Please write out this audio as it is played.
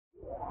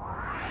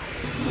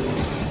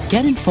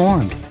Get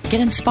informed,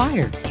 get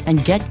inspired,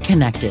 and get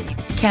connected.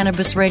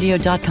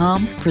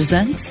 CannabisRadio.com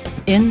presents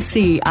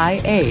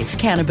NCIA's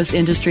Cannabis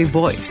Industry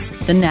Voice.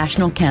 The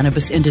National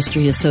Cannabis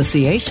Industry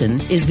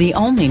Association is the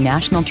only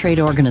national trade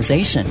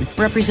organization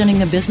representing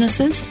the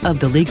businesses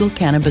of the legal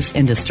cannabis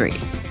industry.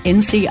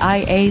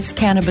 NCIA's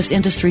Cannabis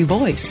Industry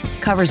Voice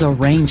covers a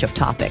range of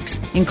topics,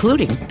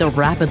 including the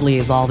rapidly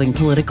evolving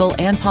political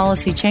and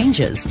policy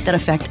changes that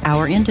affect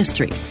our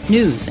industry,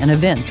 news and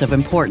events of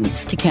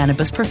importance to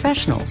cannabis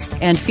professionals,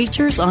 and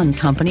features on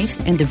companies,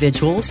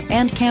 individuals,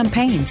 and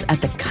campaigns at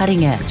the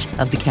cutting edge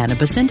of the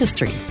cannabis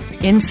industry.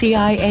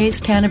 NCIA's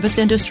Cannabis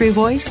Industry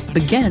Voice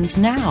begins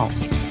now.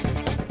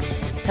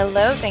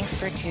 Hello, thanks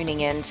for tuning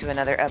in to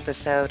another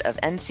episode of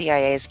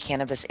NCIA's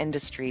Cannabis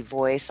Industry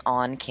Voice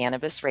on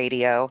Cannabis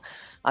Radio.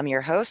 I'm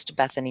your host,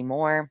 Bethany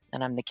Moore,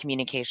 and I'm the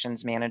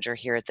Communications Manager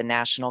here at the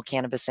National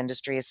Cannabis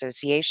Industry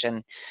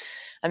Association.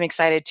 I'm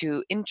excited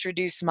to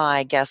introduce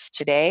my guest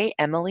today,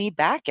 Emily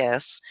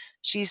Backus.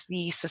 She's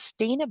the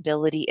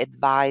Sustainability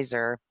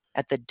Advisor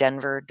at the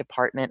Denver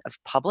Department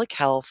of Public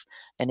Health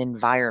and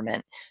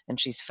Environment, and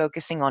she's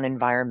focusing on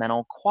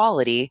environmental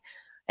quality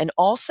and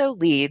also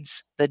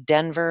leads the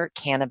Denver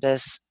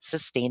Cannabis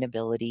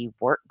Sustainability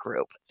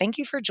Workgroup. Thank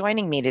you for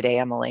joining me today,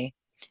 Emily.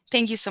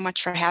 Thank you so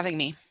much for having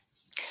me.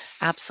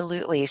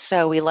 Absolutely.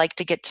 So we like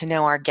to get to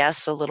know our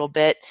guests a little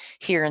bit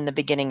here in the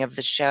beginning of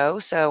the show.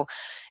 So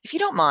if you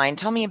don't mind,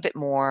 tell me a bit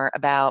more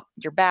about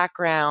your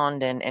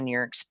background and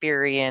your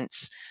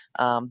experience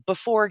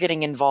before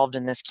getting involved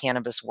in this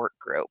cannabis work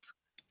group.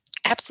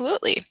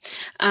 Absolutely.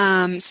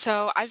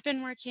 So I've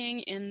been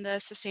working in the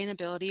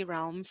sustainability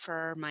realm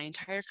for my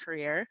entire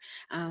career.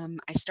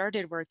 I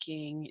started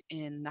working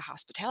in the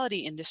hospitality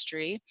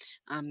industry.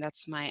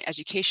 That's my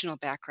educational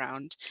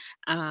background.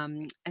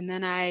 And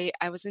then I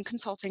was in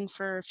consulting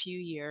for a few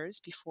years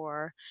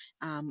before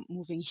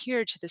moving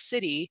here to the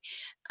city.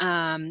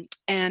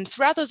 And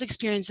throughout those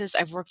experiences,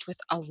 I've worked with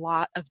a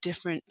lot of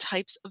different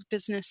types of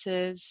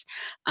businesses,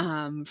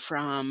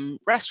 from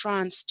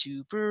restaurants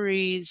to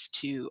breweries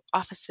to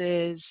offices,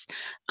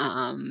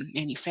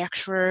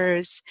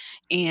 manufacturers,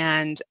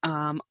 and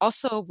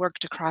also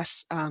worked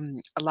across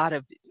a lot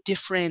of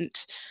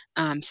different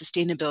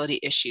sustainability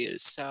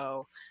issues.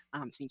 So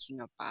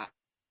thinking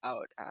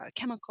about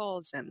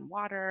chemicals and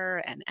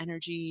water and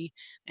energy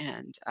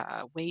and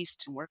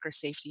waste and worker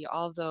safety,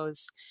 all of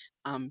those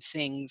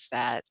things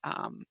that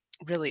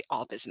really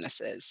all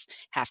businesses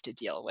have to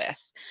deal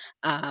with.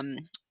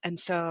 And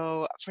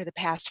so for the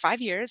past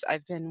 5 years,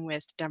 I've been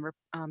with Denver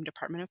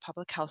Department of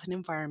Public Health and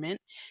Environment,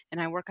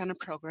 and I work on a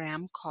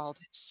program called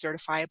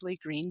Certifiably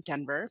Green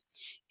Denver.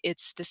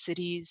 It's the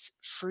city's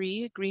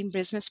free green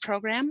business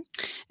program,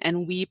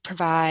 and we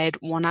provide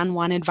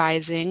one-on-one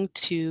advising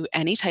to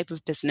any type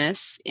of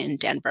business in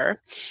Denver.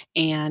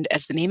 And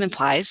as the name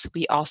implies,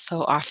 we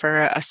also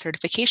offer a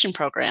certification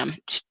program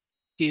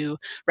to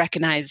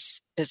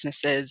recognize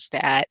businesses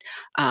that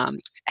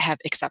have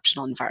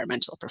exceptional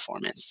environmental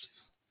performance.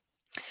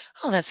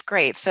 Oh, that's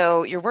great.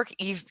 So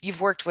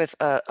you've worked with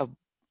a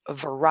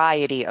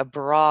variety, a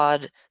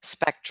broad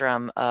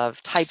spectrum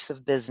of types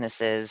of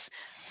businesses,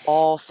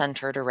 all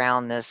centered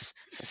around this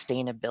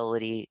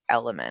sustainability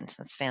element.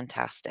 That's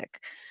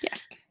fantastic.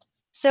 Yes.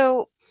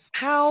 So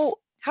how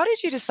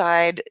did you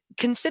decide,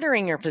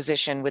 considering your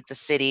position with the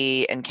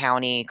city and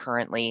county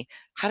currently,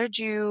 how did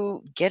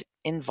you get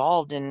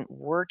involved in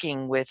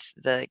working with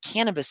the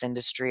cannabis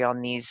industry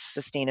on these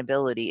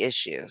sustainability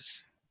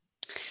issues?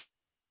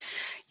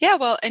 Yeah,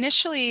 well,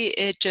 initially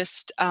it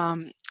just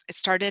it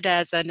started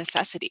as a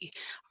necessity.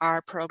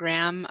 Our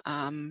program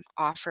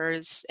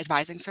offers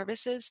advising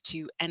services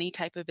to any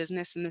type of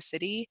business in the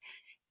city.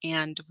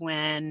 And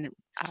when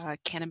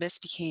cannabis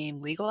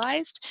became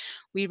legalized,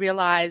 we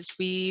realized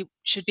we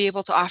should be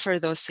able to offer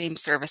those same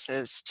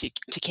services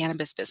to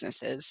cannabis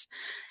businesses.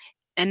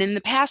 And in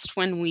the past,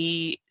 when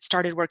we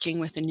started working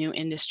with a new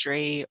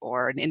industry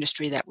or an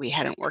industry that we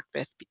hadn't worked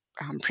with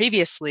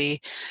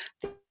previously,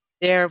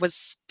 there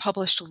was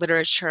published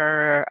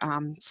literature,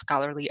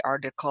 scholarly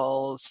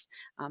articles,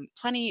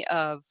 plenty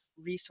of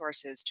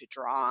resources to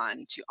draw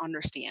on to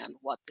understand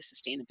what the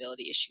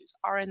sustainability issues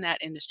are in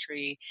that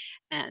industry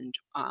and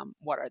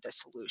what are the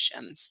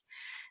solutions.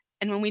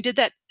 And when we did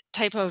that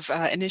type of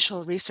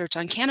initial research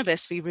on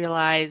cannabis, we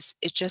realized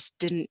it just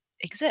didn't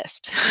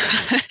exist.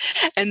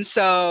 And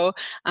so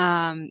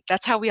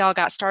that's how we all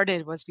got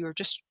started. Was we were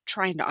just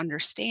trying to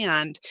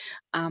understand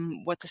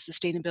what the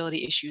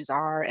sustainability issues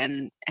are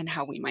and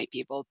how we might be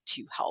able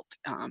to help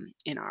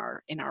in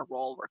our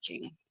role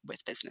working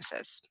with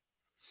businesses.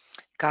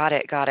 Got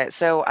it.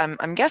 So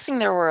I'm guessing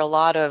there were a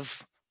lot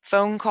of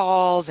phone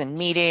calls and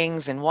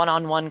meetings and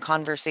one-on-one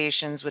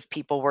conversations with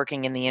people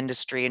working in the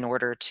industry in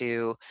order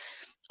to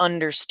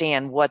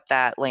understand what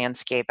that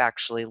landscape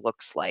actually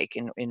looks like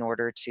in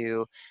order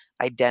to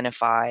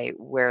identify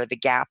where the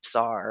gaps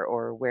are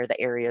or where the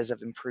areas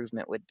of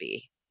improvement would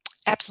be.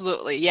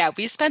 Absolutely. Yeah.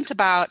 We spent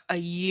about a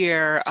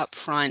year up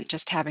front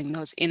just having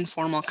those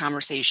informal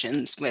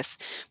conversations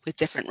with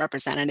different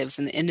representatives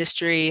in the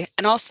industry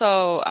and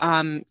also,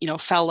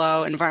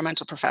 fellow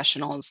environmental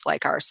professionals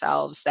like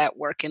ourselves that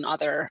work in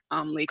other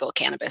legal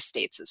cannabis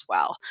states as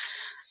well.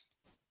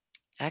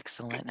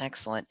 Excellent,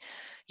 excellent.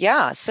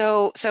 Yeah,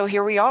 so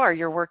here we are.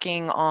 You're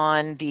working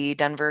on the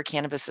Denver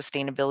Cannabis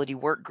Sustainability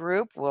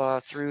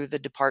Workgroup through the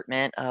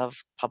Department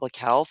of Public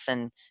Health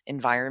and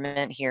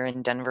Environment here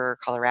in Denver,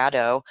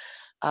 Colorado.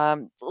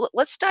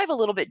 Let's dive a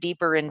little bit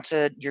deeper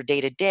into your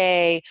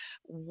day-to-day,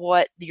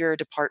 what your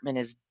department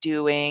is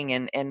doing,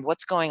 and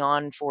what's going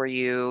on for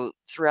you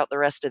throughout the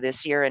rest of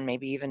this year and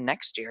maybe even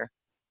next year.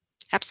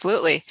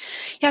 Absolutely.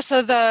 Yeah,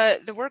 so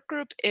the work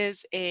group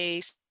is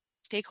a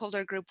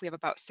stakeholder group. We have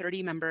about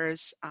 30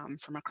 members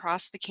from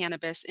across the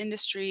cannabis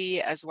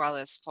industry, as well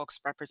as folks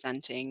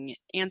representing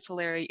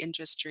ancillary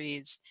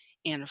industries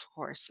and, of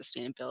course,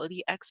 sustainability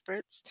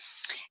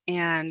experts.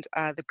 And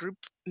the group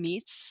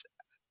meets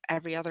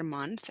every other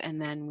month.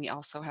 And then we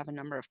also have a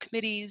number of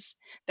committees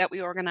that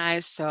we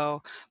organize.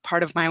 So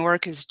part of my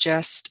work is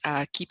just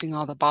keeping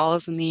all the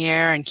balls in the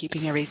air and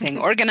keeping everything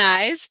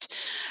organized.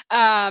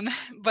 Um,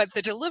 but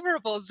the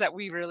deliverables that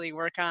we really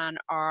work on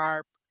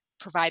are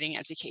providing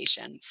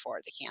education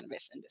for the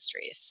cannabis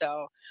industry.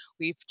 So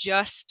we've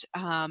just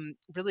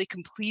really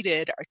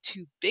completed our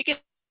two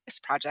biggest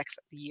projects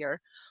of the year.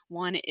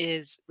 One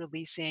is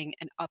releasing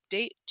an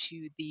update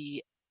to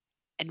the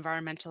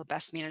Environmental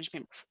Best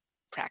Management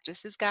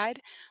Practices Guide,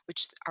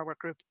 which our work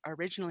group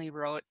originally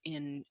wrote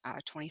in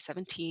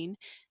 2017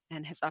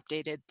 and has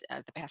updated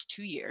the past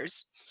 2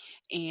 years.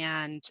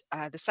 And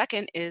the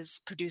second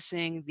is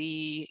producing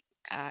the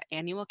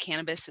annual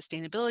Cannabis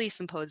Sustainability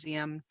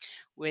Symposium,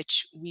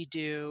 which we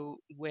do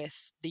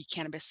with the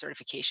Cannabis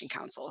Certification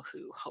Council,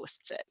 who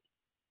hosts it.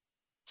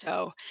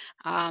 So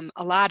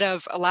a lot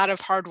of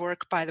hard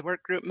work by the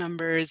work group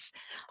members,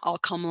 all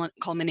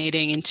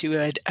culminating into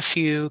a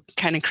few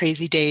kind of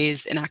crazy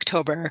days in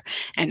October,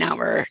 and now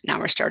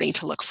we're starting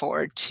to look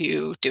forward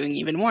to doing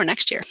even more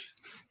next year.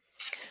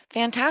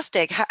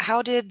 Fantastic.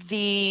 How did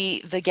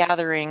the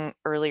gathering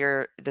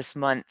earlier this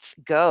month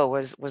go?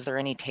 Was there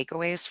any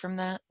takeaways from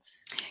that?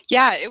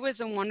 Yeah, it was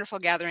a wonderful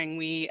gathering.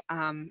 We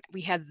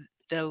had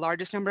the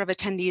largest number of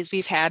attendees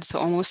we've had, so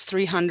almost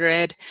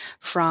 300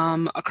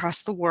 from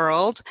across the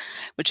world,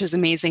 which was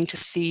amazing to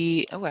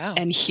see. Oh, wow.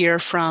 And hear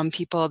from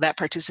people that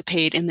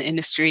participate in the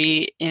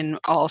industry in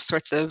all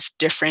sorts of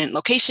different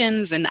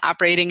locations and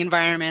operating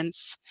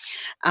environments.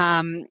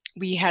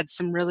 We had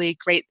some really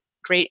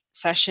great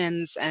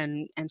sessions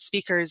and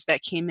speakers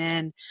that came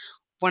in.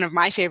 One of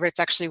my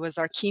favorites actually was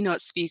our keynote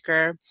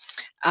speaker,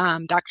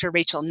 Dr.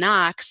 Rachel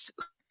Knox,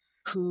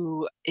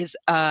 who is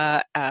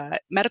a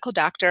medical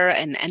doctor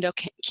and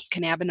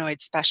endocannabinoid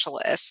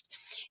specialist.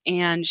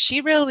 And she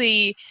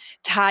really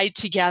tied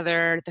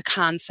together the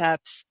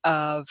concepts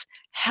of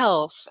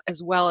health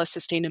as well as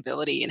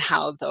sustainability and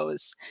how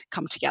those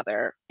come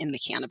together in the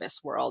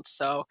cannabis world.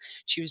 So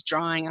she was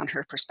drawing on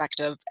her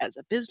perspective as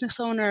a business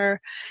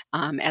owner,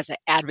 as an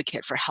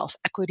advocate for health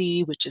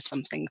equity, which is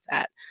something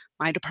that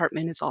my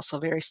department is also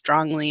very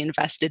strongly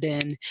invested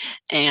in,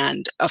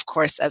 and of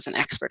course, as an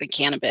expert in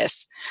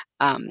cannabis.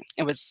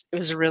 It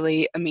was a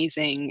really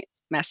amazing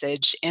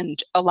message,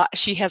 and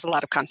she has a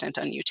lot of content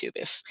on YouTube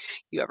if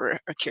you ever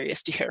are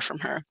curious to hear from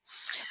her.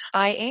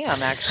 I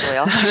am actually.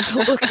 I'll have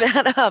to look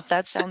that up.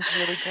 That sounds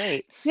really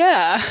great.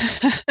 Yeah.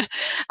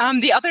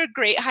 The other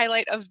great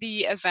highlight of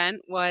the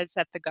event was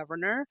that the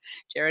governor,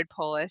 Jared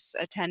Polis,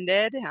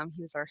 attended.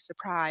 He was our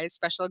surprise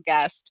special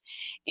guest,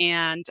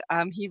 and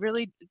he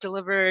really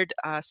delivered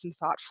some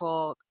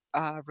thoughtful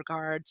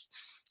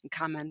regards and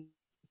comments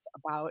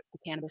about the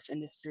cannabis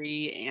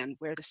industry and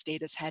where the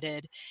state is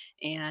headed,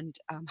 and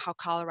how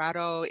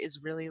Colorado is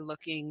really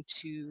looking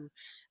to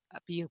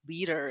be a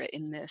leader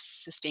in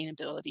this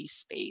sustainability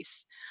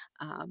space.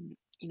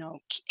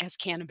 As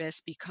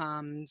cannabis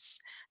becomes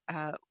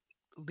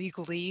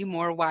legally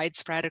more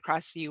widespread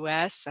across the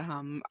U.S.,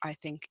 I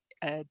think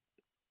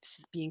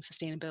being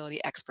sustainability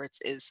experts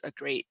is a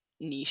great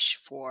niche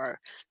for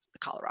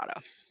Colorado.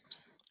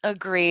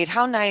 Agreed.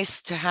 How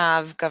nice to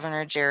have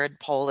Governor Jared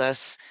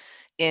Polis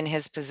in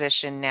his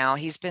position now.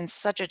 He's been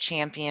such a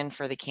champion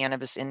for the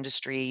cannabis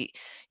industry,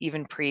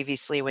 even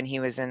previously when he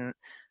was in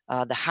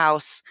the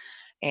House.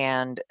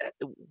 And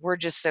we're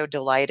just so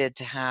delighted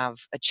to have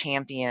a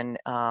champion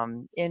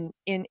in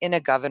a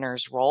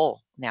governor's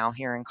role now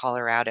here in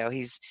Colorado.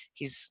 He's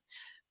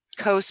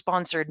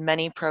co-sponsored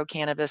many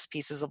pro-cannabis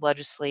pieces of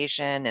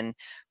legislation, and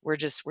we're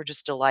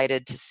just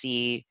delighted to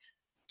see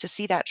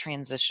that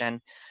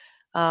transition.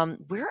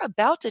 We're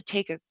about to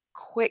take a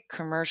quick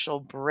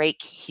commercial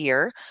break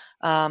here,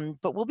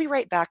 but we'll be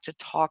right back to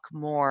talk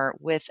more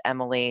with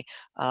Emily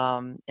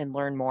and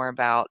learn more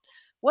about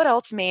what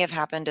else may have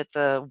happened at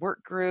the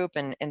work group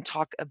and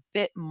talk a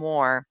bit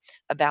more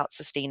about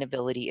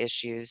sustainability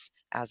issues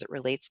as it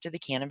relates to the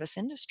cannabis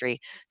industry.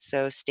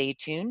 So stay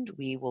tuned.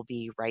 We will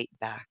be right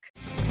back.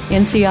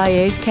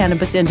 NCIA's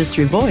Cannabis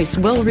Industry Voice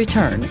will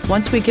return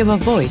once we give a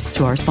voice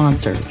to our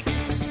sponsors.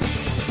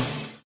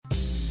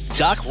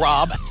 Doc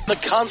Rob, the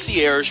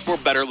concierge for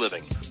better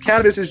living.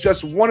 Cannabis is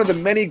just one of the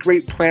many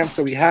great plants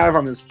that we have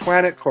on this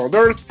planet called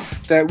Earth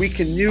that we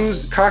can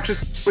use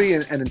consciously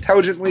and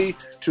intelligently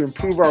to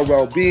improve our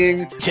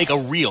well-being. Take a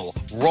real,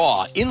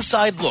 raw,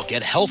 inside look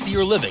at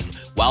healthier living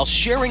while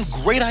sharing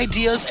great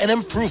ideas and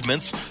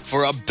improvements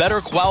for a better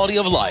quality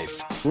of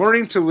life.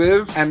 Learning to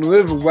live and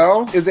live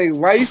well is a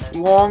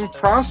lifelong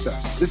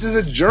process. This is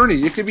a journey.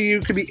 You could be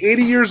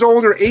 80 years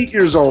old or 8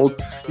 years old.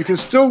 You can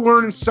still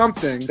learn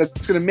something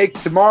that's going to make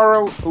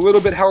tomorrow a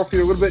little bit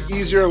healthier, a little bit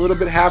easier, a little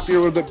bit happier, a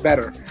little bit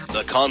better.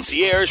 The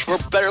Concierge for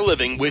Better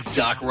Living with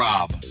Doc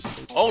Rob.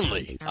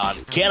 Only on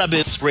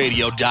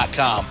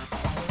CannabisRadio.com.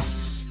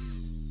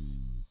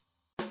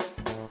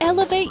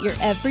 Elevate your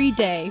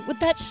everyday with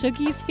that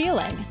Shoogies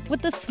feeling,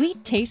 with the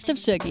sweet taste of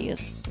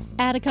Shoogies.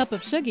 Add a cup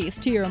of Shoogies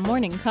to your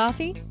morning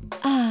coffee.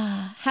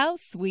 Ah, how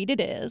sweet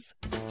it is.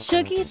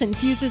 Shoogies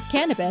infuses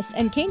cannabis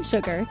and cane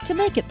sugar to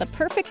make it the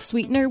perfect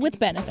sweetener with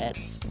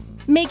benefits.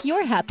 Make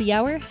your happy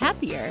hour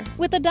happier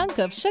with a dunk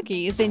of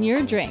Shoogies in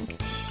your drink.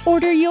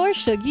 Order your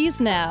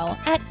Shoogies now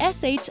at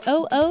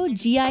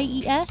shoogies.com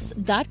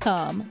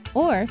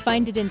or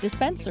find it in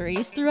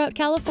dispensaries throughout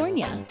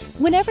California.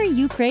 Whenever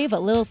you crave a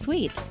little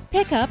sweet,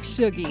 pick up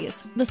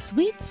Shoogies, the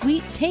sweet,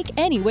 sweet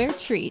take-anywhere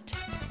treat.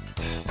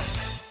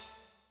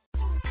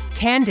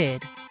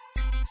 Candid,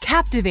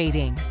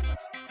 captivating,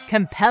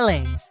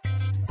 compelling.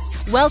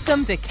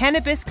 Welcome to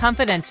Cannabis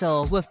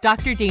Confidential with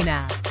Dr.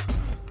 Dina.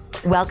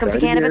 Welcome to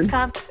Cannabis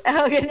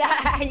Oh,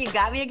 you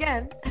got me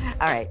again.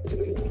 All right.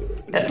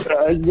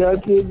 I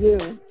got you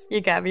again.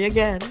 You got me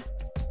again.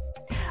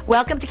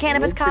 Welcome to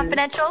Cannabis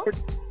Confidential.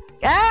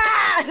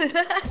 Ah!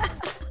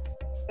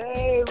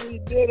 Hey, we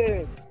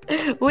did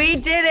it. We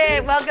did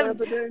it. Welcome.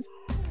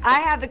 I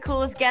have the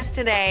coolest guest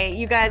today.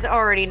 You guys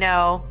already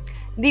know.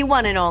 The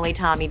one and only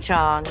Tommy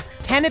Chong.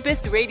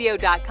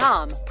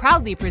 CannabisRadio.com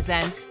proudly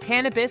presents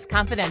Cannabis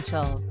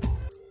Confidential.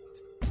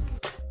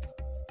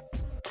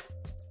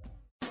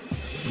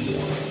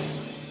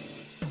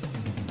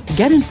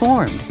 Get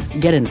informed,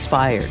 get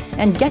inspired,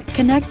 and get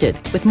connected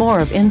with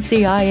more of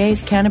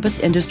NCIA's Cannabis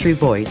Industry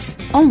Voice,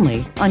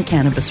 only on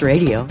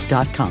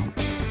CannabisRadio.com.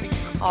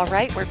 All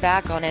right, we're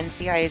back on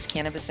NCIA's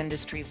Cannabis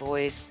Industry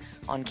Voice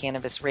on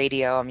Cannabis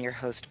Radio. I'm your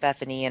host,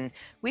 Bethany, and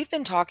we've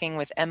been talking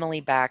with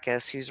Emily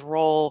Backus, whose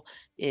role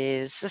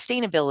is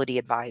Sustainability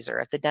Advisor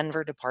at the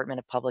Denver Department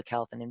of Public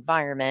Health and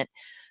Environment,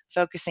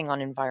 focusing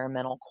on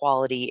environmental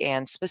quality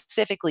and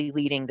specifically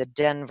leading the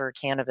Denver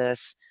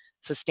Cannabis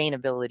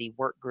Sustainability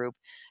Workgroup.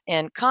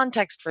 And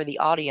context for the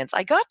audience,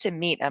 I got to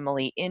meet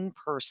Emily in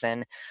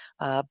person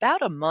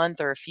about a month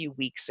or a few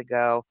weeks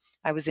ago.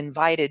 I was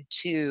invited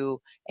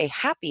to a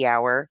happy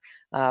hour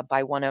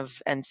by one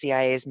of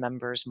NCIA's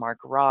members, Mark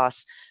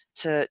Ross,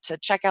 to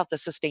check out the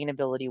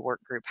Sustainability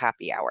Workgroup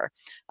happy hour.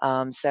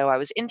 So I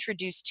was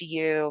introduced to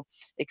you,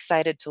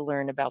 excited to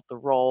learn about the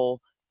role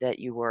that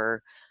you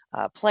were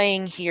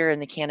playing here in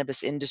the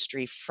cannabis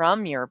industry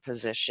from your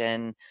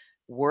position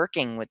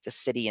working with the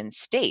city and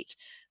state.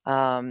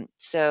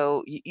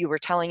 So you were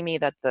telling me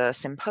that the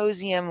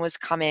symposium was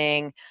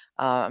coming.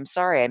 I'm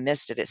sorry I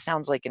missed it. It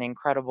sounds like an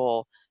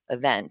incredible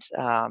event.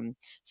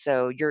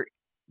 So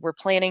we're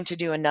planning to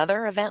do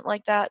another event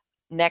like that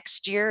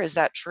next year. Is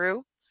that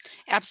true?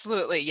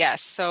 Absolutely,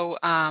 yes. So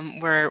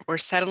we're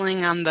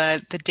settling on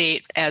the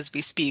date as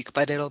we speak,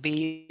 but it'll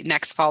be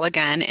next fall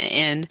again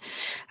in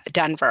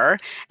Denver.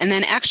 And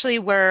then actually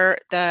where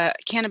the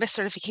Cannabis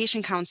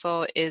Certification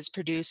Council is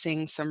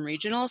producing some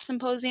regional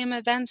symposium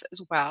events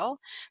as well.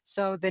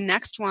 So the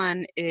next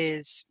one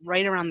is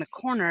right around the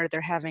corner.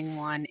 They're having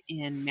one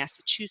in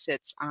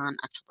Massachusetts on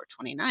October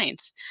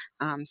 29th.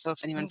 So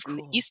if anyone from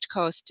the East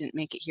Coast didn't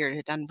make it here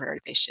to Denver,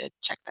 they should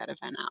check that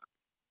event out.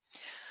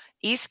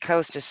 East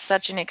Coast is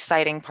such an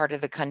exciting part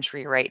of the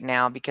country right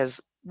now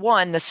because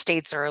one, the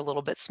states are a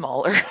little bit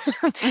smaller.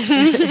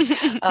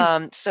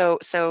 So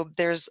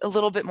there's a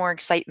little bit more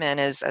excitement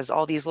as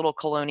all these little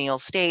colonial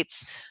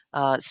states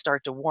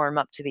start to warm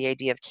up to the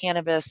idea of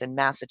cannabis, and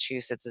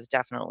Massachusetts is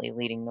definitely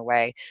leading the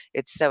way.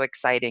 It's so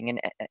exciting. And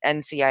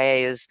NCIA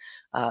is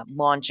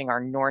launching our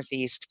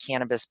Northeast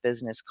Cannabis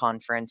Business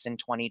Conference in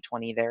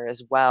 2020 there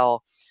as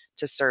well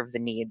to serve the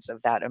needs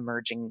of that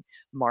emerging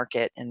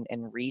market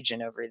and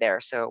region over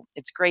there. So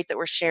it's great that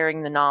we're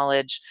sharing the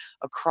knowledge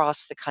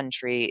across the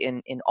country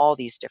in all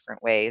these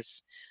different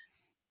ways.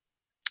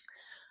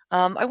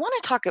 I want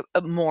to talk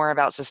more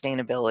about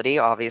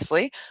sustainability,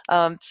 obviously.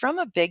 From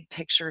a big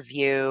picture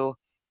view,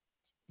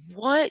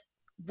 what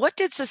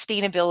did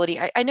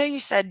sustainability, I know you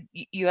said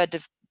you had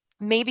to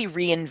maybe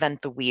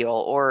reinvent the wheel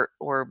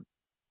or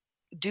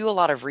do a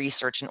lot of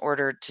research in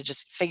order to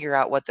just figure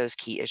out what those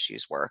key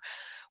issues were.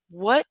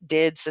 What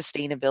did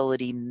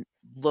sustainability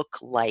look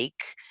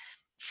like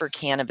for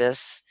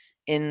cannabis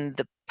in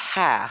the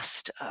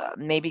past,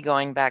 maybe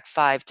going back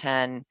 5,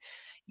 10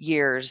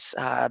 years,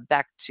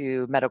 back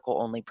to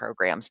medical only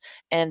programs?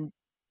 And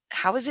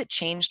how has it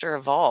changed or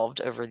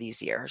evolved over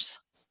these years?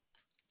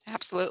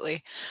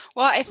 Absolutely.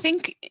 Well, I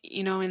think,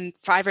 in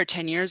 5 or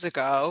 10 years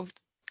ago,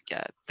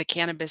 the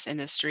cannabis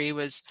industry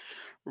was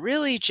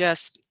really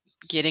just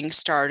getting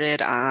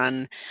started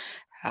on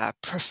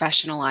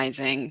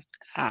professionalizing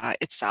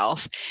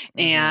itself.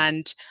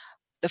 And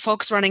the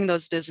folks running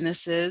those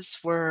businesses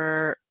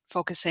were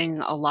focusing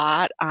a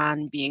lot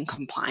on being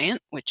compliant,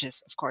 which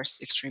is, of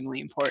course, extremely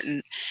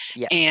important.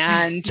 Yes.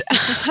 And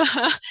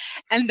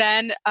and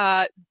then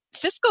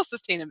fiscal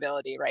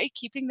sustainability, right?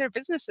 Keeping their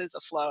businesses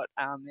afloat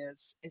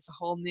is a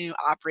whole new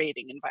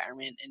operating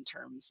environment in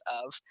terms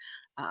of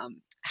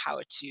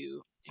how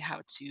to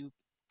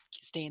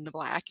stay in the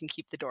black and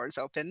keep the doors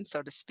open,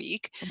 so to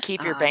speak. And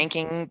keep your bank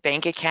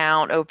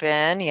account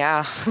open.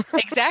 Yeah.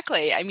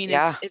 Exactly. I mean,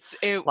 Yeah.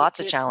 Lots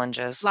of it's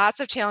challenges.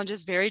 lots of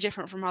challenges, very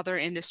different from other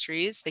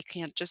industries. They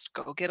can't just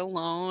go get a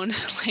loan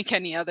like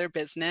any other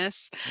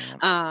business.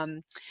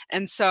 Yep.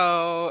 And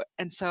so,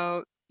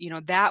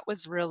 that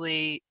was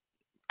really,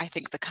 I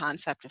think, the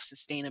concept of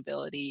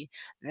sustainability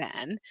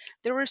then.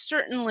 There were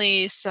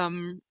certainly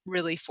some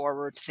really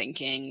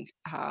forward-thinking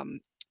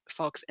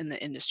folks in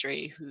the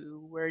industry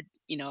who were,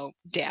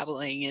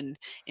 dabbling in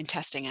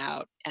testing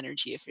out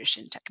energy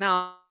efficient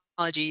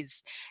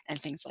technologies and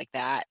things like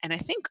that. And I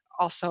think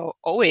also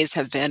always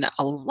have been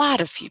a lot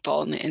of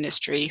people in the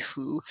industry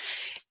who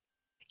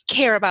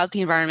care about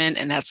the environment,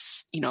 and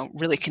that's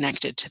really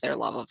connected to their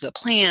love of the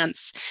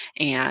plants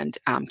and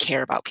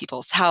care about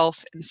people's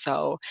health. And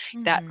so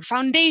that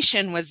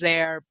foundation was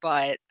there,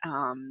 but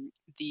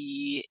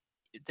the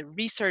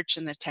research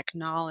and the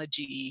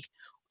technology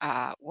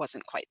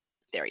wasn't quite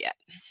there yet.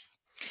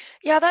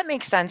 Yeah, that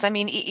makes sense. I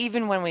mean,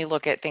 even when we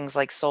look at things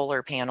like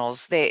solar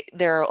panels,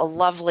 they're a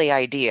lovely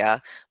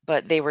idea,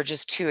 but they were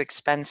just too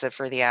expensive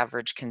for the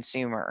average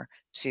consumer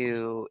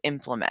to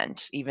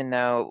implement, even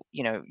though,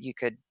 you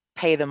could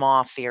pay them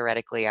off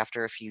theoretically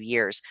after a few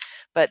years.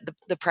 But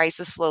the price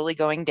is slowly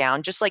going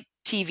down, just like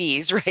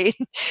TVs, right?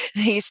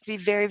 They used to be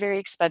very, very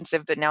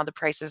expensive, but now the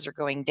prices are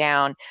going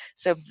down.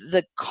 So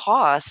the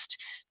cost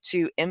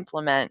to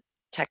implement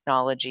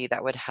technology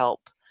that would help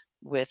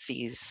with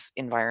these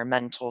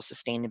environmental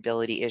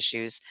sustainability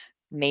issues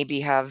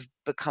maybe have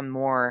become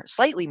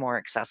slightly more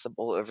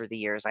accessible over the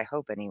years, I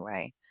hope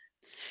anyway.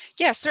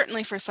 Yeah,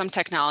 certainly for some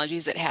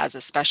technologies it has,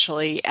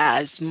 especially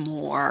as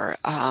more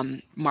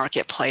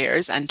market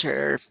players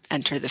enter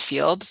the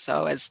field.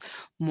 So as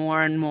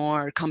more and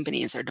more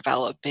companies are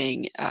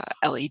developing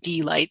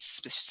LED lights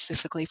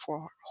specifically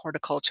for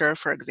horticulture,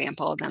 for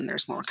example, then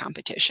there's more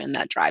competition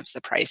that drives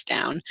the price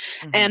down.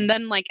 And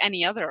then, like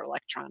any other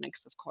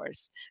electronics, of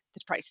course,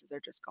 the prices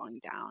are just going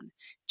down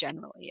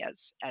generally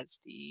as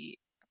the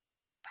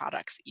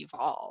products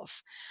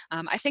evolve.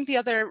 I think the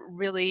other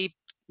really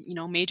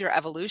major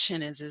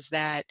evolution is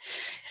that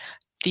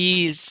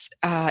these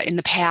in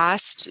the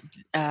past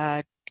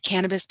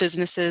cannabis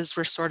businesses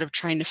were sort of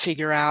trying to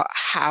figure out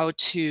how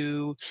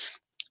to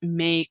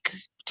make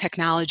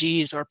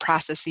technologies or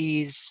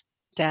processes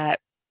that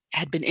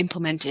had been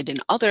implemented in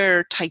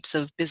other types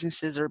of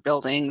businesses or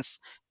buildings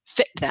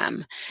fit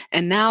them.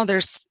 And now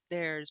there's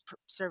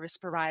service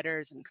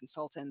providers and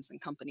consultants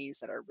and companies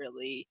that are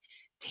really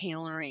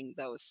tailoring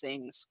those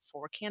things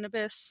for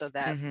cannabis so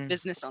that the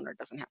business owner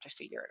doesn't have to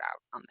figure it out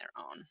on their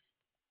own.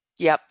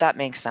 Yep, that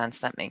makes sense.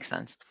 That makes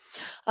sense.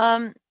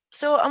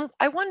 So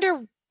I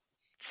wonder,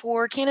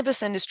 for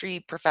cannabis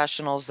industry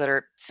professionals that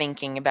are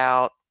thinking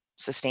about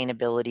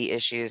sustainability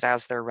issues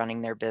as they're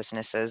running their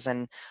businesses,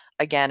 and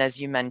again, as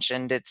you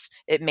mentioned,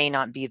 it may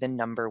not be the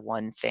number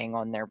one thing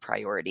on their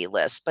priority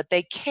list, but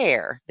they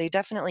care. They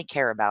definitely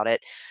care about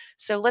it.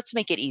 So let's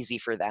make it easy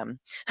for them.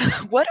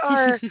 What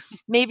are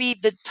maybe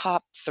the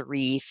top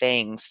 3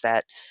 things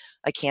that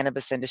a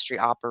cannabis industry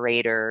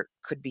operator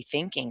could be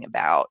thinking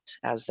about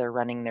as they're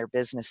running their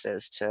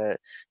businesses to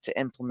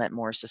implement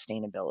more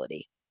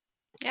sustainability?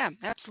 Yeah,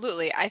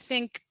 absolutely. I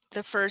think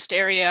the first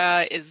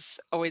area is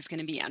always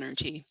going to be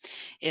energy.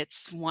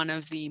 It's one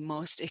of the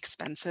most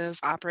expensive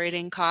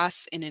operating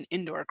costs in an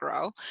indoor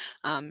grow.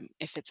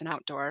 If it's an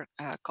outdoor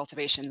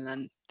cultivation,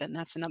 then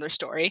that's another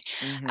story.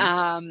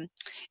 Um,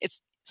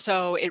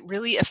 so it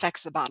really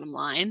affects the bottom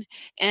line,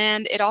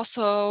 and it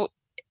also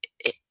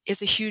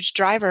is a huge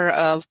driver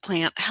of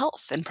plant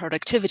health and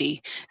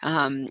productivity.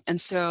 And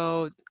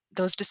so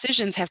those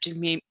decisions have to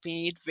be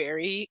made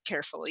very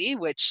carefully,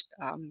 which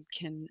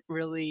can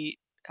really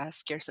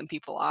scare some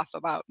people off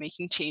about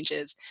making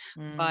changes.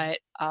 But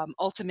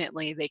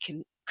ultimately, they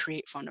can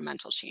create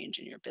fundamental change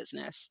in your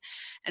business.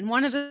 And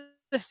one of the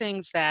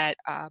things that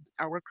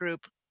our work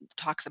group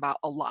talks about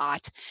a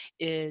lot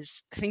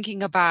is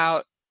thinking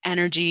about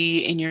energy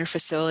in your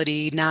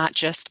facility, not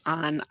just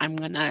on, I'm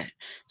going to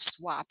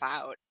swap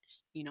out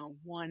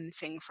one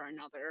thing for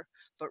another,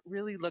 but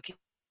really looking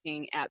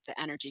at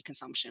the energy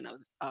consumption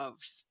of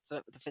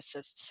the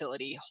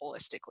facility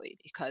holistically,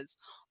 because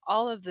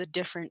all of the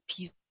different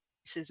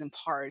pieces and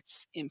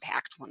parts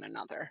impact one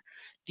another.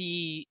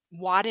 The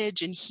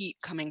wattage and heat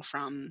coming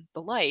from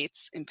the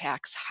lights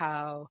impacts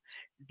how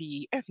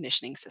the air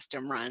conditioning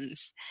system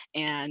runs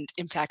and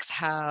impacts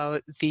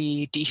how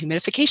the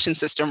dehumidification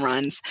system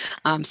runs.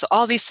 So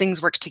all these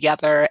things work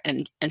together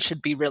and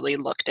should be really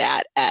looked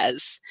at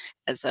as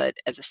a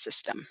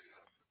system.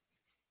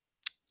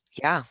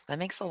 Yeah, that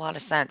makes a lot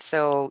of sense.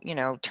 So,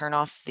 turn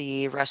off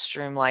the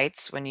restroom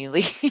lights when you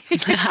leave.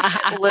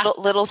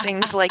 Little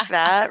things like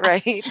that,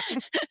 right?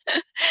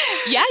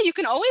 Yeah, you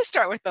can always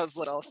start with those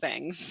little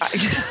things.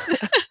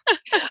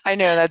 I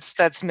know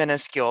that's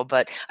minuscule,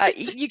 but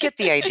you get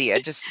the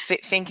idea. Just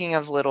thinking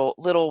of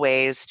little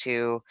ways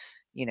to,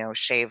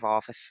 shave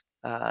off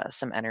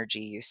some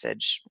energy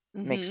usage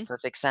makes Mhm.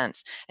 perfect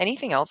sense.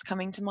 Anything else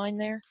coming to mind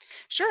there?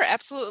 Sure,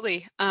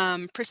 absolutely.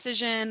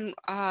 Precision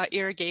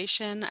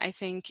irrigation, I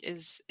think,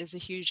 is a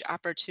huge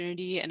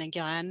opportunity, and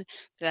again,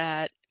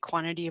 that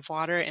quantity of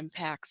water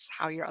impacts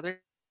how your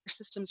other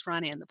systems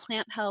run and the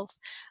plant health.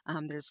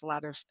 There's a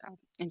lot of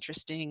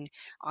interesting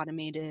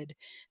automated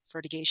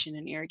fertigation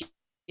and irrigation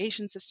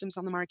systems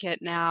on the market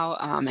now,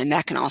 and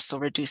that can also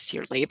reduce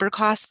your labor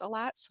costs a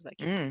lot. So that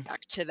gets Mm.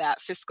 back to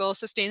that fiscal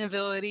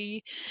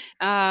sustainability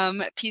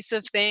piece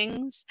of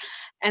things.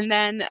 And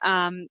then,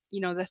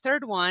 the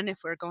third one, if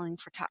we're going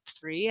for top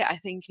three, I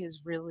think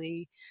is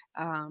really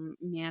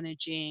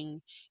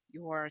managing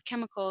your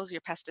chemicals,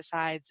 your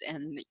pesticides,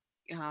 and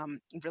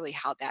really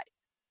how that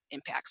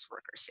impacts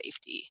worker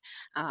safety.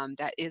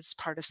 That is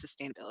part of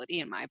sustainability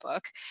in my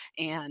book.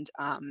 And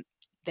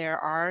there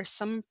are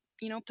some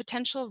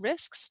potential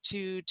risks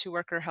to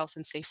worker health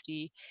and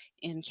safety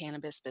in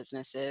cannabis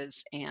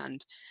businesses,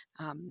 and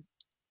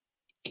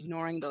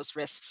ignoring those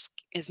risks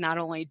is not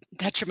only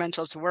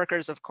detrimental to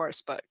workers, of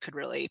course, but could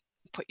really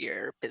put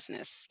your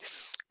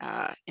business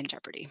in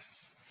jeopardy.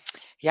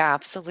 Yeah,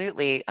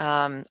 absolutely.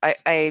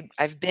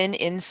 I've been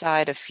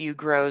inside a few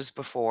grows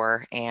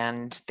before,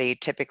 and they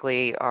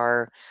typically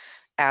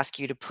ask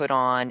you to put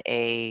on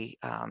a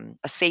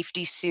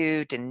safety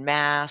suit and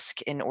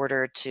mask in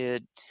order to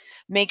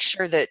make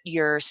sure that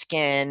your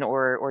skin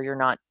or you're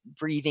not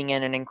breathing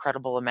in an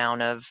incredible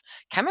amount of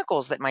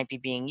chemicals that might be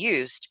being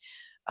used.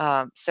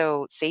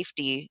 So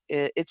safety,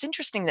 it's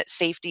interesting that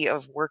safety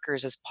of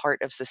workers is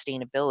part of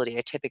sustainability.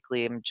 I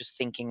typically am just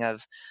thinking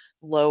of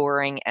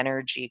lowering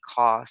energy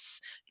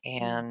costs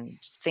Mm. and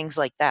things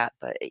like that.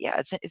 But yeah,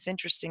 it's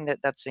interesting that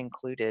that's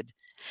included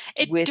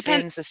It within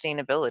depends.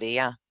 sustainability.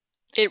 Yeah.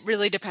 It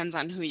really depends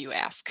on who you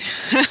ask.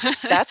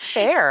 That's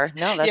fair.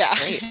 No, that's Yeah,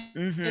 great.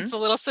 Mhm. it's a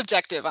little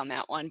subjective on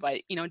that one,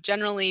 but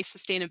generally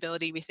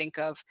sustainability,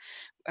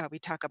 we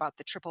talk about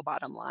the triple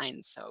bottom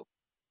line. So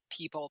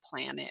people,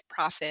 planet,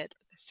 profit,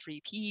 the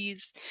three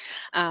Ps,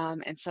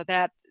 and so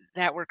that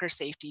worker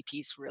safety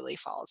piece really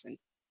falls into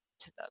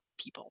the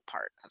people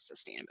part of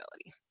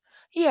sustainability.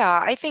 Yeah,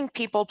 I think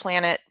people,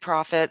 planet,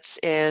 profits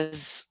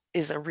is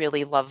a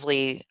really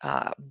lovely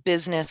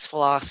business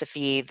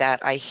philosophy that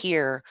I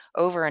hear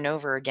over and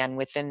over again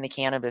within the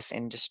cannabis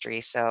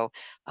industry. So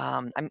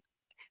I'm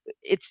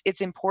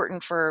it's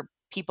important for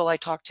people I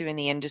talk to in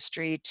the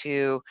industry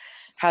to,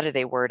 how do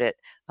they word it?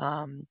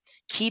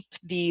 Keep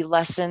the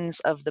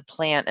lessons of the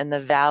plant and the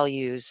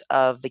values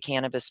of the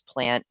cannabis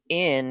plant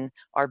in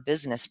our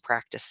business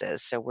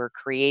practices. So we're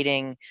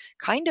creating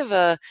kind of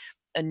a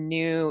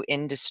new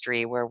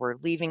industry where we're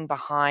leaving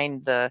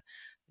behind the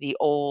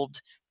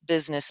old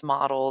business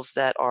models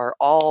that are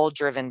all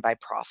driven by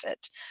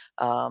profit,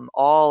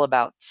 all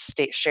about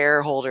state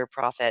shareholder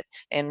profit,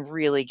 and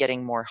really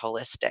getting more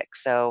holistic.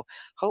 So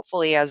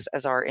hopefully as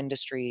our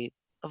industry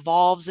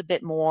evolves a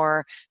bit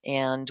more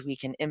and we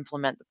can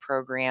implement the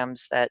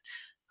programs that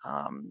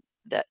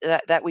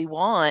we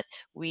want,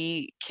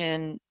 we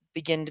can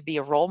begin to be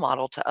a role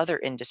model to other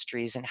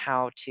industries and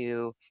how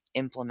to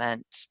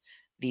implement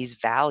these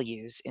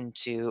values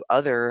into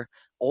other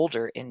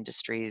older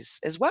industries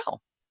as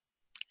well.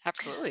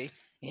 Absolutely.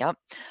 Yep.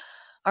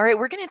 All right,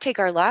 we're going to take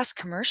our last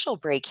commercial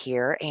break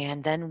here,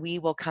 and then we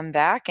will come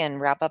back and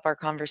wrap up our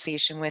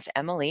conversation with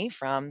Emily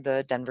from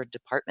the Denver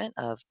Department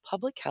of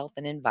Public Health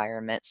and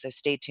Environment. So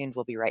stay tuned.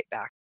 We'll be right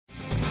back.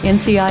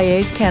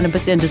 NCIA's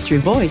Cannabis Industry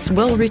Voice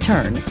will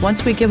return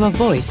once we give a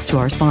voice to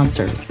our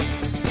sponsors.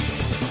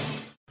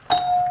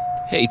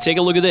 Hey, take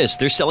a look at this.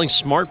 They're selling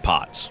smart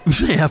pots.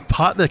 They have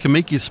pot that can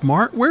make you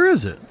smart? Where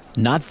is it?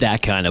 Not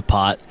that kind of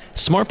pot.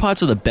 Smart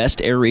pots are the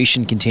best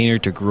aeration container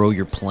to grow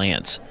your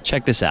plants.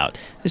 Check this out.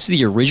 This is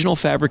the original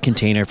fabric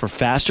container for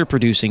faster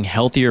producing,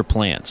 healthier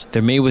plants.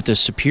 They're made with a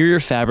superior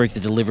fabric that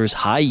delivers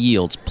high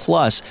yields.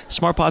 Plus,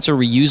 smart pots are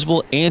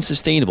reusable and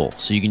sustainable,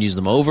 so you can use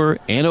them over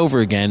and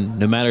over again,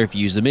 no matter if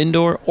you use them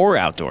indoor or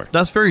outdoor.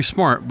 That's very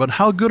smart, but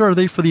how good are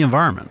they for the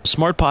environment?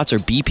 Smart pots are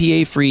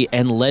BPA-free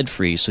and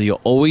lead-free, so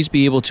you'll always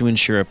be able to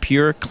ensure a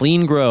pure,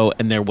 clean grow,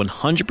 and they're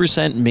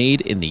 100%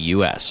 made in the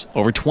U.S.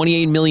 Over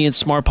 28 million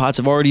smart pots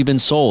have already been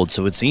sold,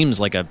 so it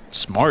seems like a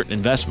smart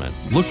investment.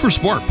 Look for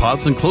smart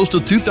pots in close to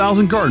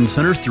 2,000 garden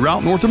centers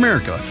throughout North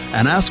America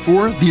and ask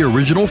for the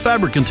original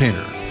fabric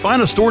container.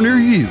 Find a store near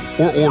you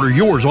or order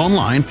yours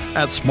online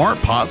at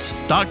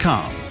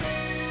smartpots.com.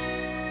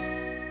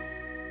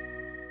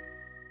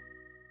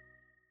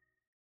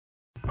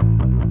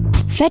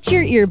 Fetch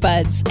your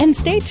earbuds and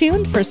stay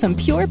tuned for some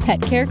pure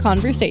pet care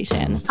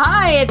conversation.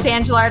 Hi, it's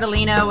Angela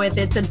Ardolino with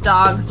It's a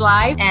Dog's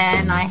Life,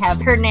 and I have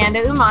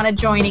Hernanda Umana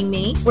joining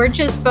me. We're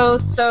just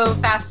both so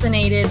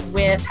fascinated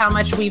with how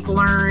much we've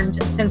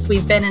learned since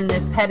we've been in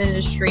this pet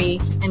industry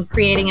and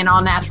creating an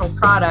all-natural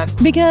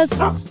product. Because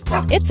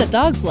it's a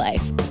dog's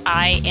life.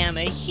 I am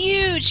a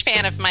huge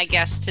fan of my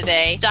guest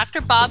today,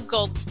 Dr. Bob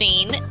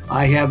Goldstein.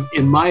 I have,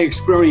 in my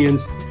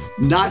experience,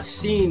 not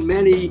seen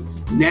many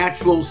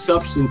natural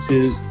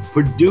substances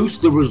produce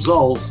the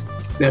results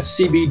that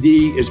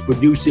CBD is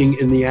producing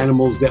in the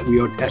animals that we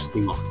are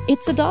testing on.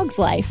 It's a Dog's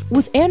Life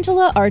with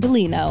Angela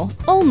Ardolino,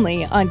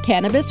 only on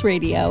Cannabis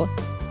Radio.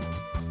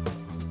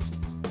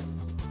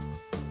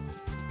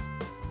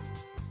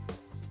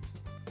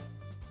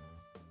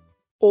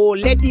 Oh,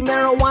 let the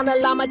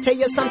marijuana llama tell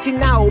you something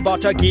now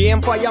about a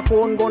game for your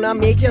phone gonna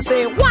make you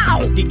say, wow!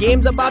 The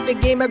game's about the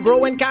game of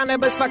growing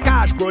cannabis for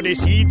cash. Grow the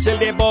seed, sell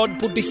the bud,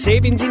 put the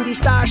savings in the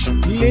stash.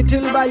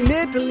 Little by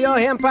little, your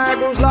empire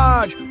grows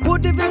large.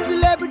 Put the big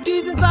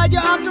celebrities inside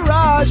your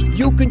entourage.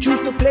 You can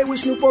choose to play with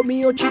Snoop or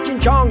me or Cheech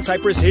and Chong.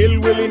 Cypress Hill,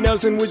 Willie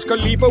Nelson, Wiz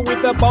Khalifa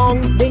with a bong.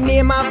 The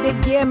name of the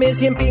game is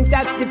Hemp Inc.,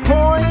 that's the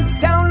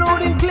point.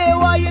 Download and play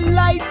while you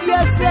light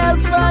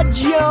yourself a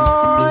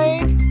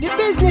joint. The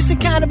business of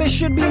cannabis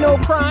should be no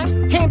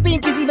crime. Hemp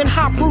Inc. is even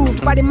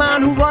hot-proofed by the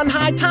man who run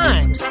High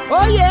Times.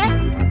 Oh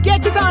yeah?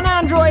 Get it on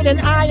Android and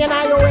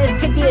iOS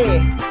today.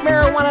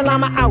 Marijuana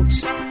llama out.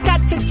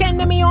 Got to tend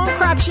to me own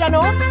crops, you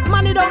know.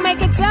 Money don't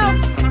make itself.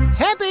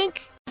 Hemp Inc.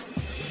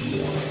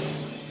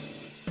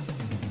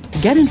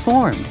 Get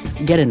informed,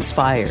 get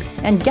inspired,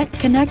 and get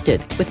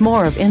connected with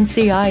more of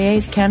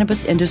NCIA's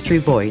Cannabis Industry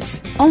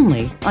Voice,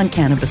 only on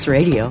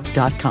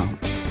CannabisRadio.com.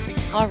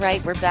 All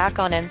right, we're back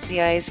on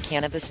NCI's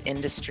Cannabis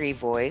Industry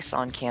Voice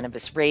on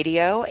Cannabis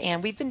Radio,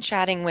 and we've been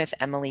chatting with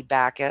Emily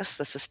Backus,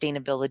 the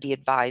Sustainability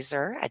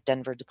Advisor at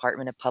Denver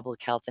Department of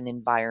Public Health and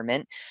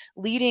Environment,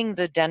 leading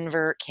the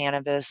Denver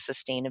Cannabis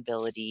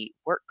Sustainability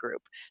Workgroup.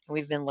 And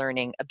we've been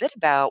learning a bit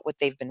about what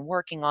they've been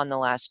working on the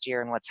last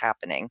year and what's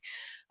happening.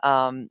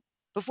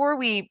 Before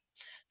we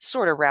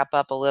sort of wrap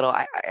up a little,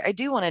 I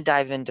do want to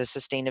dive into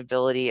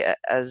sustainability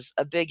as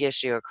a big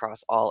issue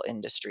across all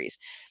industries.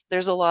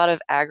 There's a lot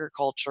of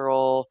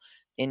agricultural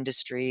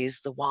industries,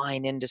 the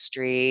wine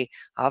industry,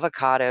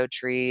 avocado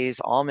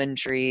trees, almond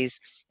trees,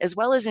 as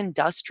well as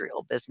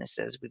industrial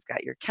businesses. We've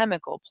got your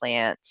chemical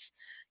plants,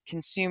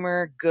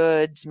 consumer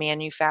goods,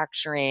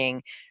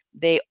 manufacturing.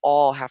 They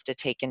all have to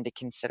take into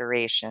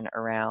consideration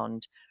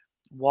around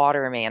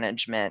water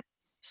management,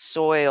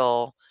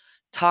 soil,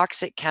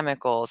 toxic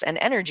chemicals, and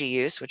energy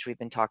use, which we've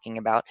been talking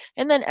about,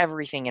 and then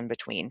everything in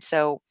between.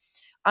 So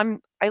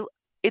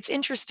it's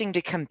interesting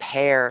to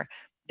compare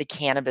the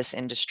cannabis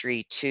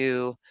industry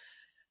to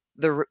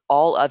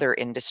all other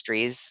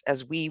industries,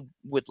 as we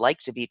would like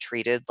to be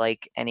treated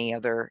like any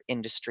other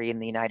industry in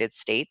the United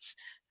States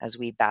as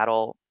we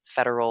battle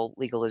federal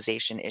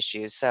legalization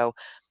issues. So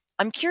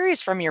I'm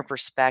curious, from your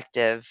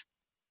perspective,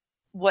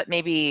 what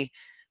might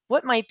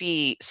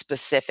be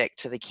specific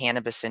to the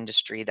cannabis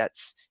industry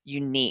that's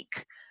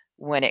unique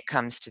when it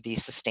comes to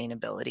these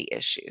sustainability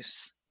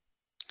issues?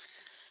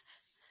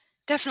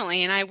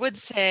 Definitely. And I would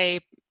say,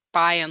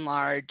 by and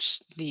large,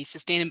 the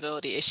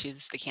sustainability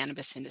issues the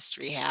cannabis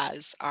industry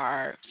has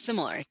are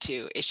similar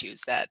to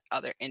issues that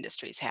other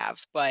industries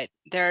have. But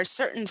there are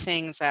certain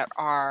things that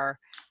are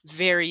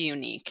very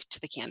unique to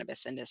the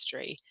cannabis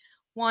industry.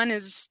 One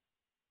is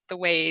the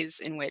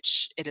ways in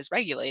which it is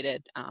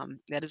regulated.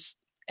 That is,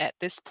 at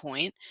this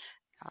point,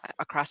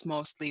 across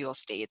most legal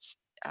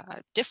states,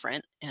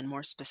 different and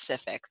more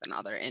specific than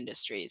other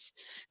industries.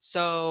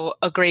 So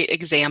a great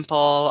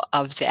example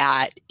of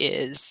that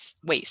is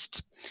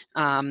waste.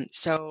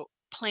 So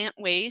plant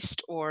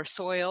waste or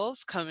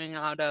soils coming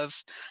out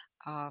of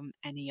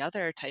any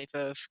other type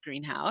of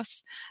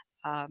greenhouse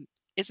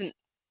isn't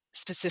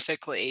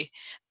specifically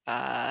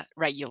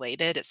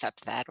regulated,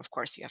 except that, of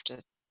course, you have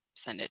to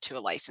send it to a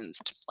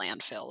licensed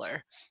landfill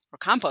or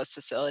compost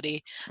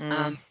facility.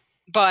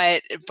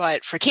 But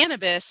for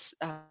cannabis,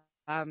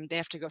 they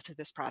have to go through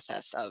this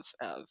process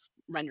of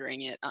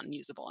rendering it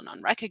unusable and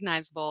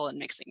unrecognizable and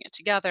mixing it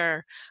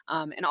together.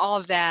 And all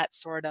of that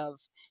sort of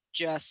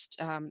just,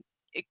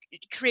 it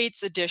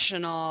creates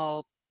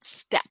additional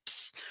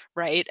steps,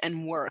 right,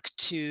 and work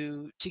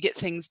to get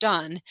things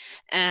done.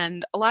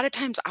 And a lot of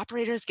times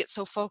operators get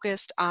so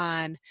focused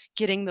on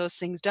getting those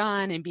things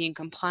done and being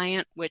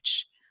compliant,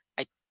 which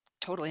I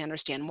totally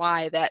understand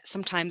why, that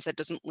sometimes that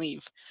doesn't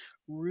leave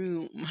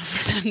room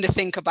for them to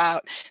think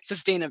about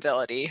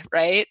sustainability,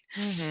 right?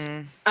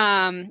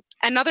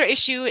 Another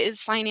issue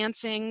is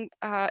financing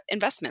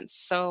investments.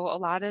 So a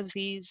lot of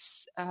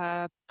these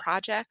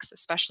projects,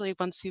 especially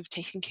once you've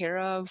taken care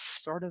of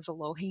sort of the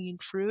low-hanging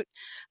fruit,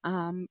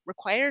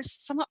 requires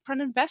some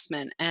upfront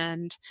investment.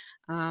 And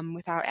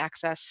without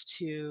access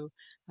to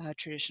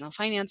traditional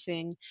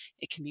financing,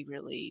 it can be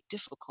really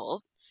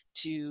difficult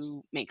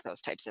to make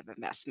those types of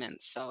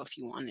investments. So if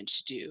you wanted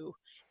to do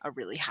a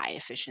really high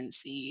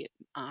efficiency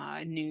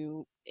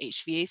new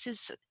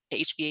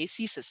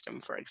HVAC system,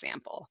 for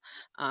example,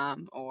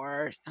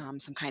 or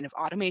some kind of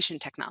automation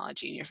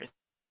technology in your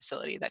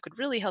facility that could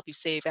really help you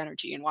save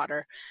energy and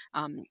water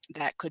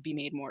that could be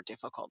made more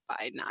difficult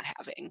by not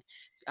having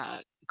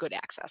good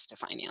access to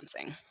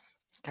financing.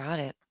 Got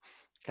it.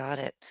 Got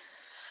it.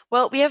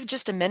 Well, we have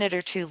just a minute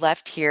or two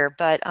left here,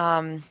 but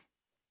I'm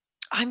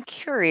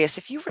curious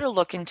if you were to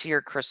look into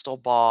your crystal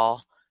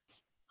ball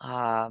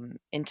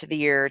into the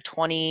year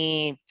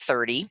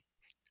 2030,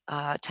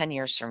 10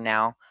 years from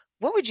now,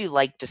 what would you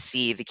like to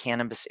see the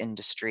cannabis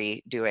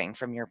industry doing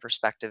from your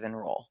perspective and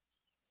role?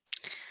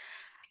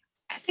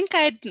 I think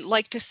I'd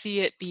like to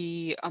see it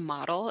be a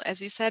model,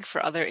 as you said,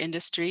 for other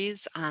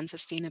industries on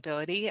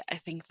sustainability. I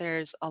think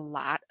there's a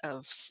lot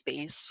of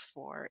space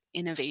for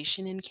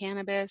innovation in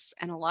cannabis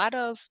and a lot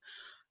of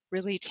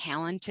really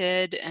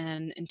talented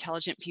and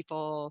intelligent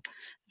people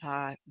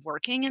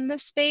working in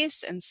this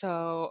space. And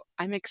so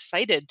I'm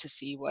excited to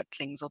see what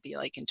things will be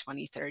like in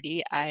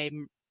 2030.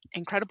 I'm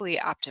incredibly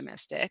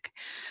optimistic.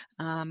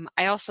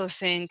 I also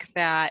think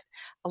that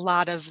a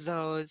lot of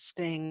those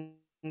things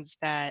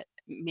that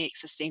make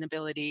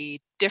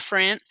sustainability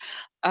different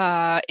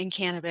in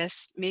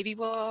cannabis maybe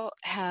will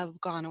have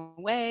gone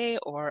away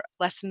or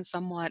lessened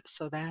somewhat,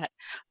 so that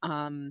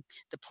the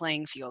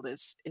playing field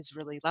is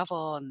really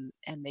level, and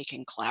they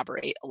can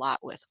collaborate a lot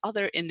with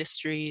other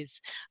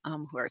industries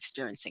who are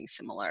experiencing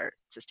similar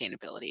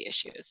sustainability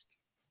issues.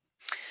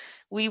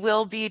 We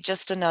will be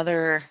just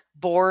another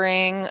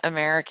boring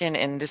American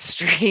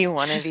industry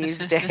one of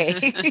these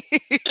days.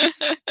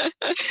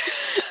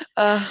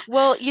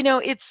 Well,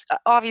 it's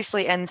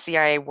obviously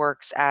NCIA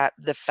works at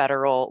the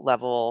federal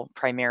level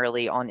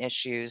primarily on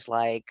issues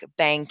like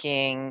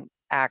banking,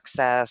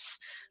 access,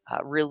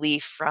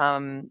 relief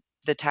from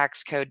the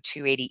tax code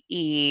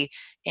 280E,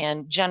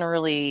 and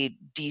generally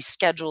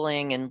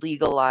descheduling and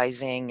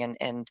legalizing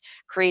and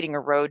creating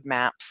a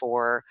roadmap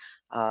for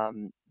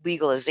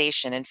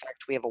legalization. In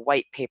fact, we have a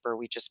white paper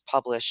we just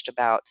published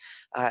about,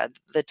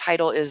 the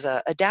title is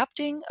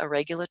Adapting a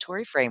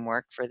Regulatory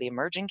Framework for the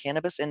Emerging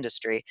Cannabis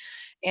Industry.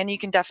 And you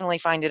can definitely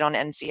find it on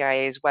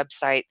NCIA's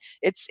website.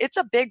 It's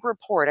a big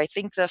report. I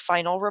think the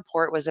final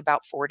report was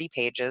about 40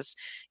 pages,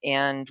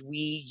 and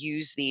we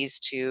use these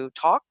to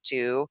talk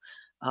to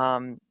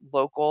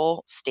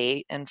local,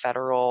 state, and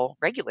federal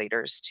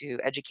regulators to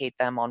educate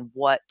them on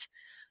what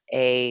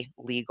a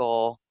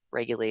legal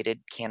regulated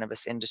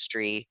cannabis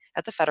industry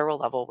at the federal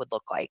level would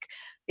look like.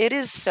 It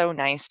is so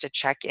nice to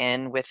check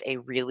in with a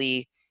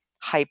really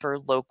hyper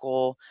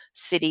local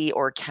city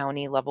or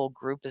county level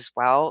group as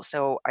well.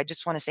 So I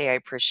just want to say I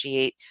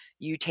appreciate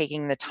you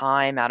taking the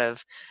time out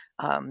of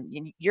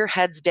your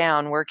heads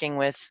down working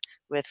with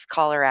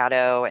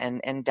Colorado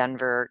and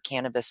Denver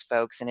cannabis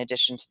folks, in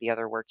addition to the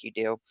other work you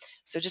do.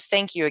 So just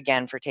thank you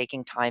again for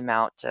taking time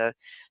out to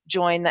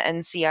join the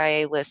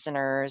NCIA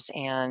listeners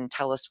and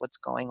tell us what's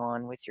going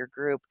on with your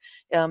group.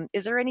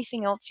 Is there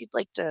anything else you'd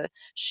like to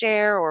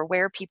share, or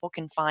where people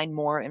can find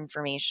more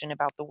information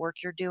about the work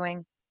you're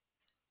doing?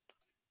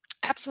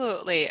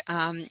 Absolutely.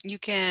 You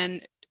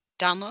can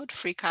download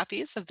free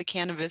copies of the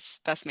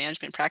Cannabis Best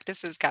Management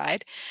Practices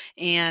Guide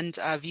and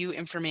view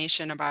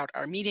information about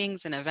our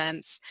meetings and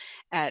events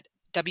at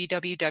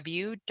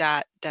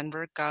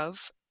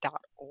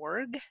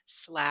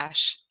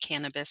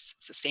www.denvergov.org/cannabis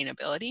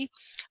sustainability.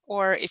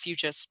 Or if you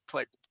just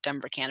put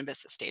Denver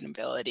Cannabis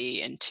Sustainability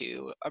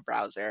into a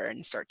browser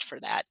and search for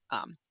that,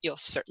 you'll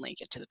certainly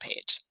get to the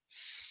page.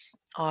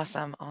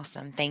 Awesome.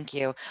 Thank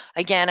you.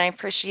 Again, I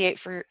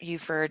appreciate you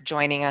for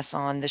joining us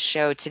on the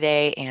show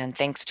today, and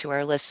thanks to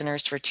our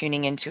listeners for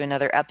tuning into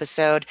another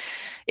episode.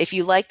 If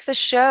you like the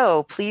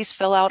show, please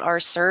fill out our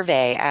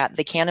survey at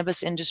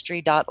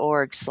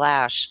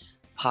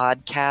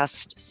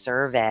thecannabisindustry.org/podcast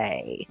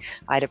survey.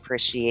 I'd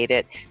appreciate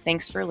it.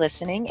 Thanks for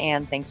listening,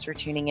 and thanks for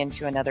tuning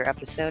into another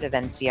episode of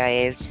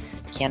NCIA's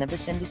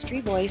Cannabis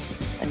Industry Voice.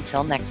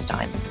 Until next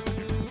time.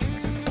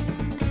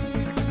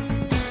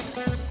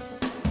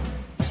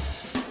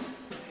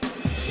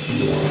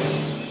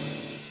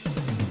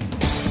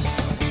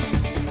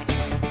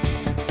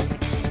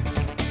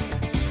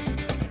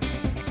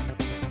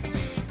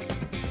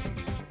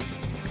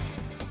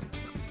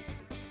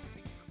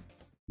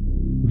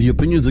 The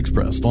opinions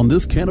expressed on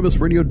this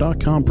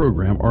CannabisRadio.com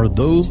program are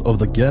those of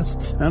the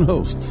guests and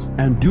hosts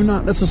and do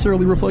not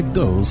necessarily reflect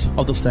those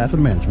of the staff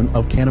and management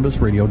of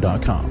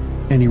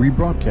CannabisRadio.com. Any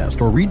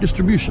rebroadcast or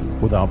redistribution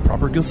without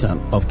proper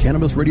consent of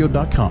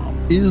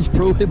CannabisRadio.com is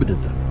prohibited.